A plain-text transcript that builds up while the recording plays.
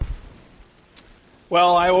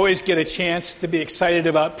Well, I always get a chance to be excited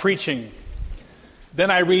about preaching. Then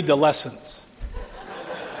I read the lessons.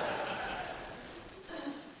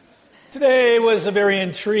 Today was a very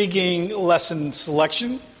intriguing lesson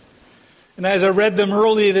selection. And as I read them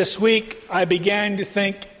early this week, I began to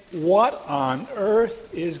think, what on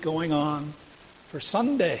earth is going on for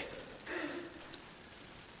Sunday?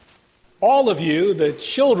 All of you, the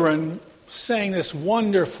children, sang this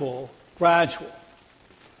wonderful gradual,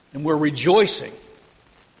 and we're rejoicing.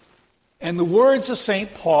 And the words of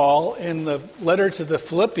St. Paul in the letter to the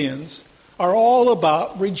Philippians are all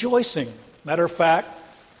about rejoicing. Matter of fact,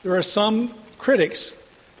 there are some critics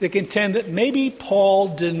that contend that maybe Paul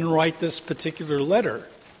didn't write this particular letter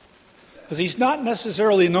because he's not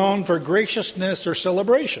necessarily known for graciousness or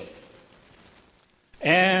celebration.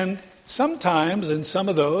 And sometimes, and some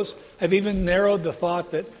of those, have even narrowed the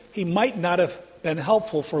thought that he might not have been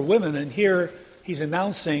helpful for women. And here he's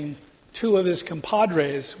announcing two of his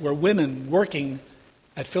compadres were women working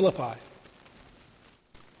at Philippi.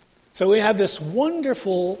 So we have this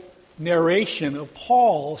wonderful narration of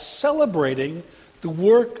Paul celebrating the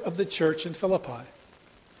work of the church in Philippi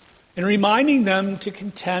and reminding them to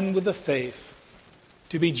contend with the faith,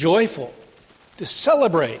 to be joyful, to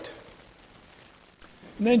celebrate.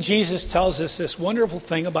 And then Jesus tells us this wonderful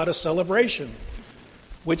thing about a celebration,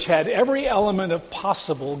 which had every element of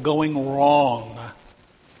possible going wrong.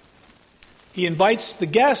 He invites the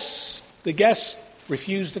guests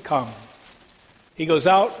refuse to come. He goes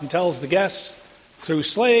out and tells the guests through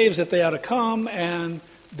slaves that they ought to come, and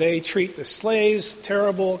they treat the slaves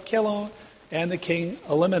terrible, kill them, and the king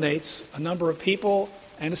eliminates a number of people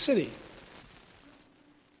and a city.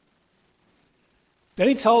 Then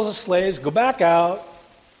he tells the slaves, go back out,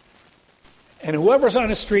 and whoever's on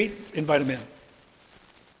the street, invite them in.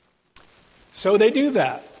 So they do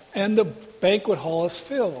that, and the banquet hall is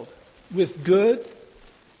filled with good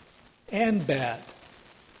and bad.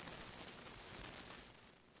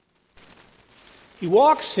 He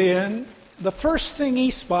walks in. The first thing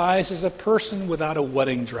he spies is a person without a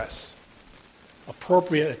wedding dress,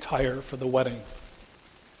 appropriate attire for the wedding.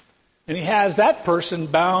 And he has that person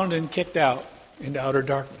bound and kicked out into outer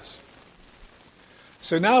darkness.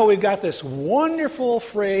 So now we've got this wonderful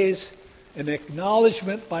phrase, an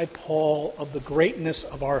acknowledgement by Paul of the greatness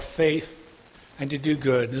of our faith and to do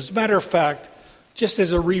good. As a matter of fact, just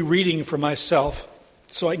as a rereading for myself,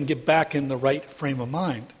 so I can get back in the right frame of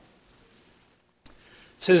mind. It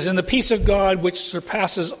says, "And the peace of God, which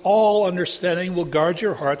surpasses all understanding, will guard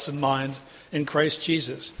your hearts and minds in Christ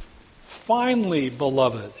Jesus. Finally,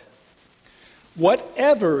 beloved,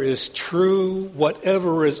 whatever is true,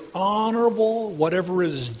 whatever is honorable, whatever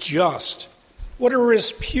is just, whatever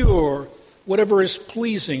is pure, whatever is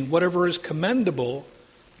pleasing, whatever is commendable,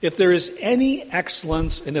 if there is any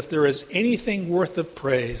excellence and if there is anything worthy of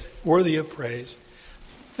praise,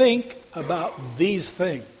 think about these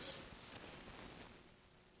things."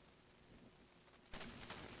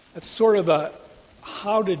 That's sort of a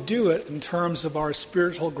how to do it in terms of our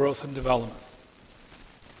spiritual growth and development.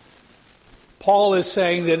 Paul is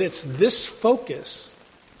saying that it's this focus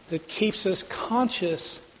that keeps us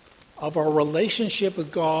conscious of our relationship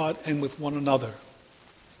with God and with one another.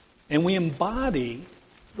 And we embody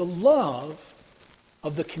the love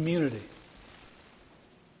of the community.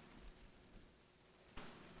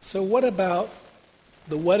 So what about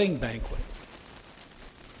the wedding banquet?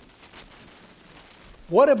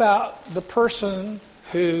 What about the person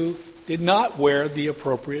who did not wear the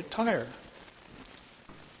appropriate attire?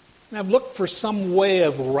 And I've looked for some way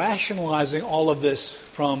of rationalizing all of this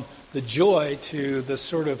from the joy to the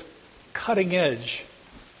sort of cutting edge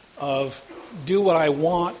of do what I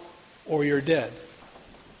want or you're dead.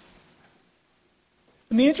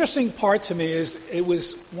 And the interesting part to me is it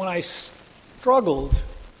was when I struggled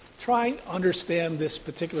trying to understand this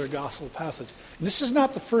particular gospel passage. And this is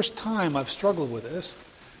not the first time I've struggled with this.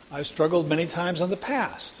 I've struggled many times in the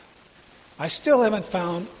past. I still haven't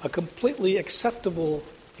found a completely acceptable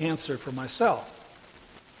answer for myself.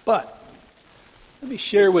 But let me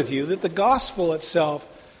share with you that the gospel itself,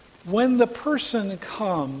 when the person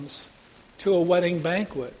comes to a wedding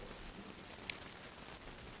banquet,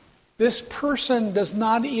 this person does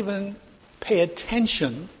not even pay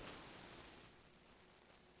attention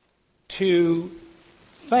to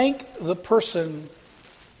thank the person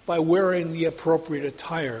by wearing the appropriate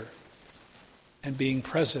attire and being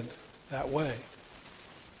present that way.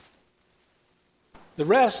 The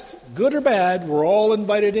rest, good or bad, were all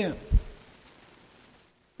invited in.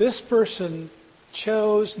 This person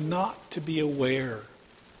chose not to be aware,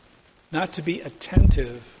 not to be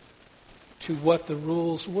attentive to what the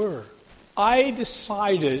rules were. I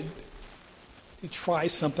decided to try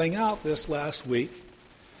something out this last week.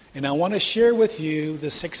 And I want to share with you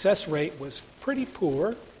the success rate was pretty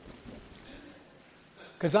poor,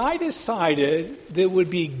 because I decided that it would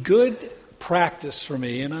be good practice for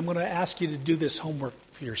me, and I'm going to ask you to do this homework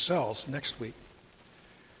for yourselves next week,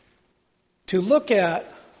 to look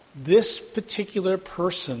at this particular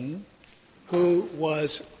person who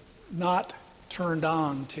was not turned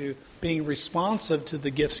on to being responsive to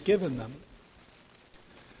the gifts given them.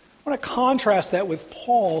 I want to contrast that with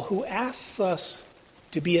Paul, who asks us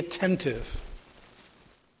to be attentive,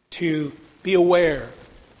 to be aware,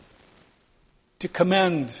 to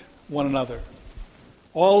commend one another.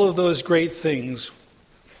 All of those great things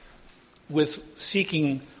with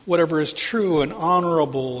seeking whatever is true and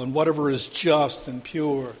honorable and whatever is just and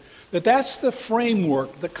pure. That's the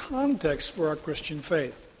framework, the context for our Christian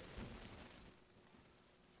faith.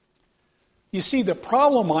 You see, the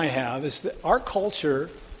problem I have is that our culture,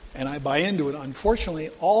 and I buy into it, unfortunately,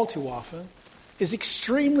 all too often, is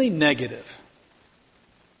extremely negative.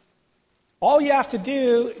 All you have to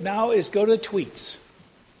do now is go to tweets.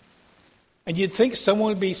 And you'd think someone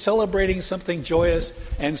would be celebrating something joyous,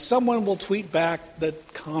 and someone will tweet back the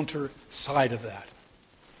counter side of that.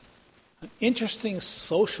 An interesting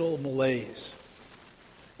social malaise.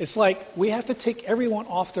 It's like we have to take everyone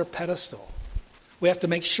off their pedestal. We have to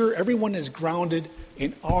make sure everyone is grounded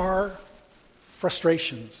in our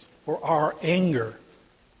frustrations or our anger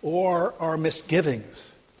or our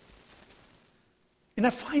misgivings. And I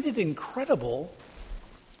find it incredible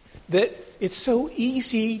that it's so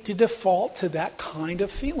easy to default to that kind of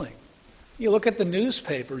feeling. You look at the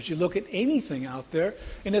newspapers, you look at anything out there,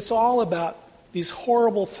 and it's all about these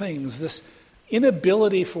horrible things, this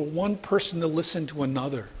inability for one person to listen to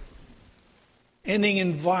another, ending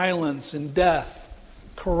in violence and death,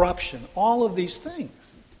 corruption, all of these things.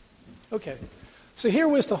 Okay, so here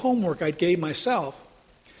was the homework I gave myself.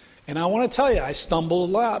 And I want to tell you, I stumbled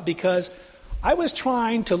a lot because I was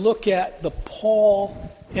trying to look at the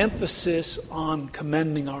Paul emphasis on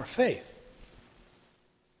commending our faith.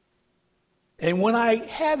 And when I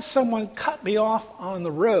had someone cut me off on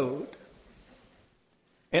the road,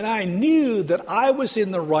 and I knew that I was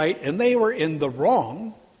in the right and they were in the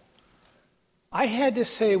wrong, I had to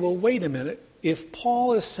say, well, wait a minute. If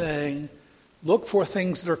Paul is saying, look for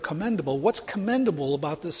things that are commendable, what's commendable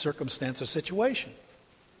about this circumstance or situation?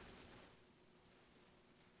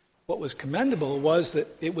 What was commendable was that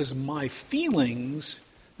it was my feelings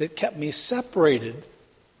that kept me separated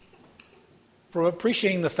from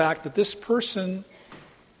appreciating the fact that this person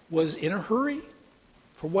was in a hurry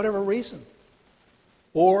for whatever reason,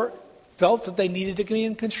 or felt that they needed to be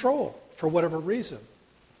in control for whatever reason.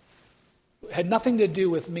 It had nothing to do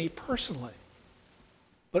with me personally,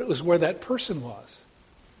 but it was where that person was.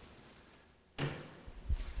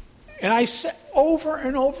 And I said over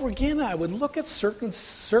and over again, I would look at certain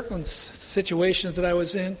situations that I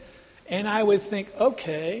was in, and I would think,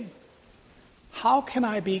 okay, how can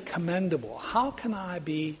I be commendable? How can I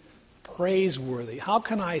be praiseworthy? How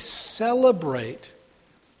can I celebrate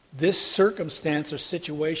this circumstance or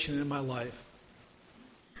situation in my life?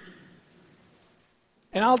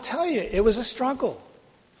 And I'll tell you, it was a struggle.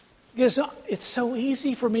 Because it's so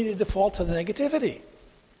easy for me to default to the negativity.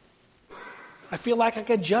 I feel like I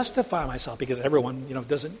can justify myself because everyone,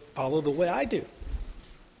 doesn't follow the way I do.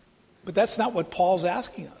 But that's not what Paul's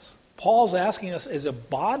asking us. Paul's asking us as a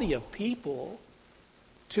body of people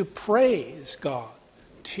to praise God,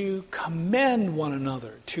 to commend one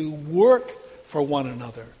another, to work for one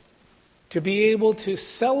another, to be able to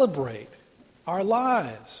celebrate our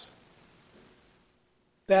lives.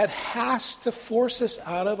 That has to force us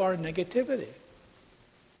out of our negativity.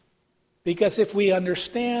 Because if we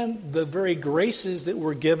understand the very graces that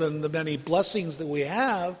we're given, the many blessings that we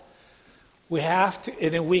have to,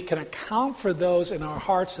 and if we can account for those in our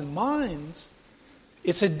hearts and minds,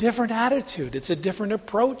 it's a different attitude. It's a different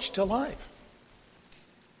approach to life.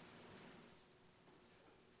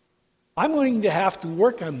 I'm going to have to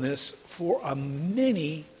work on this for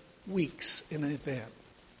many weeks in advance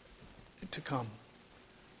to come.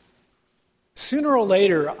 Sooner or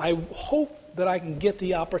later, I hope that I can get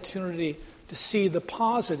the opportunity to see the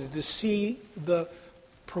positive, to see the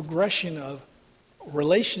progression of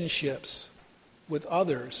relationships with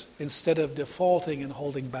others instead of defaulting and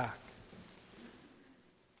holding back.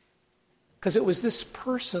 Because it was this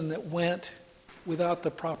person that went without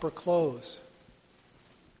the proper clothes,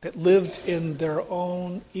 that lived in their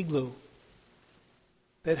own igloo,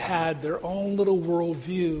 that had their own little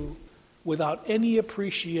worldview without any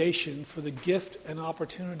appreciation for the gift and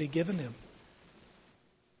opportunity given him.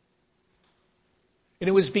 And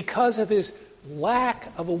it was because of his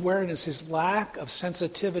lack of awareness, his lack of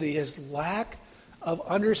sensitivity, his lack of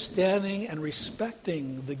understanding and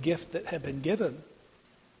respecting the gift that had been given,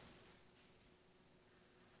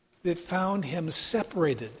 that found him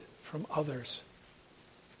separated from others.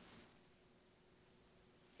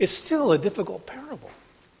 It's still a difficult parable.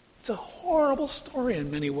 It's a horrible story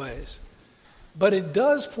in many ways. But it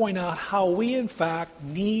does point out how we, in fact,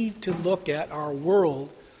 need to look at our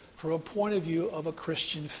world from a point of view of a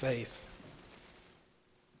Christian faith.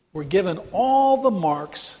 We're given all the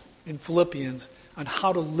marks in Philippians on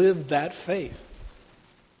how to live that faith.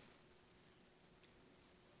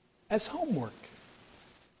 As homework.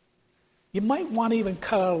 You might want to even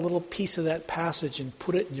cut out a little piece of that passage and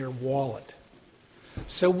put it in your wallet.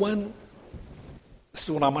 So this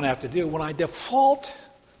is what I'm going to have to do, when I default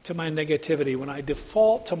to my negativity, when I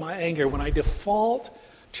default to my anger, when I default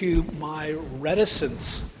to my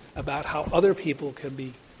reticence about how other people can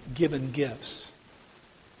be given gifts,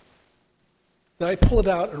 that I pull it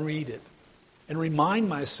out and read it and remind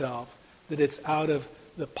myself that it's out of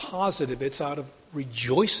the positive, it's out of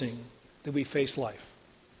rejoicing that we face life.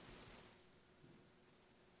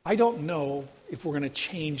 I don't know if we're going to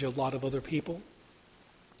change a lot of other people,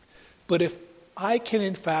 but if I can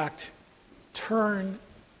in fact turn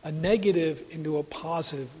a negative into a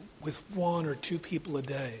positive with one or two people a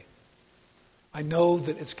day, I know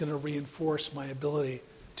that it's going to reinforce my ability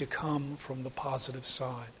to come from the positive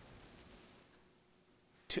side,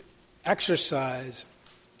 to exercise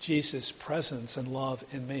Jesus' presence and love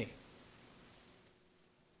in me.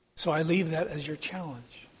 So I leave that as your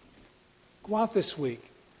challenge. Go out this week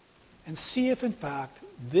and see if, in fact,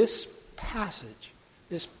 this passage,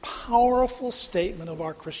 this powerful statement of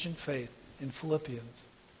our Christian faith in Philippians,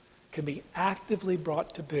 can be actively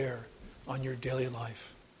brought to bear on your daily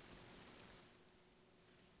life.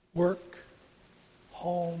 Work,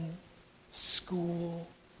 home, school,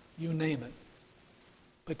 you name it.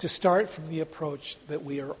 But to start from the approach that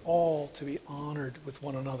we are all to be honored with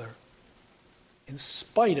one another, in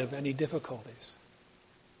spite of any difficulties.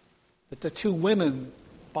 That the two women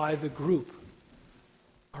by the group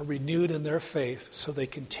are renewed in their faith so they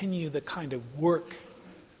continue the kind of work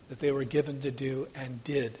that they were given to do and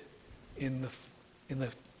did in the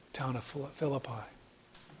town of Philippi.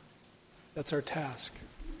 That's our task.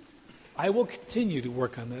 I will continue to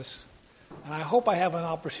work on this, and I hope I have an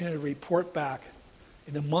opportunity to report back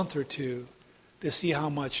in a month or two to see how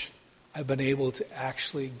much I've been able to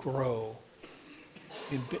actually grow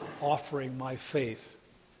in offering my faith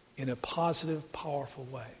in a positive, powerful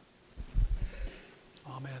way.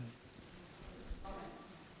 Amen.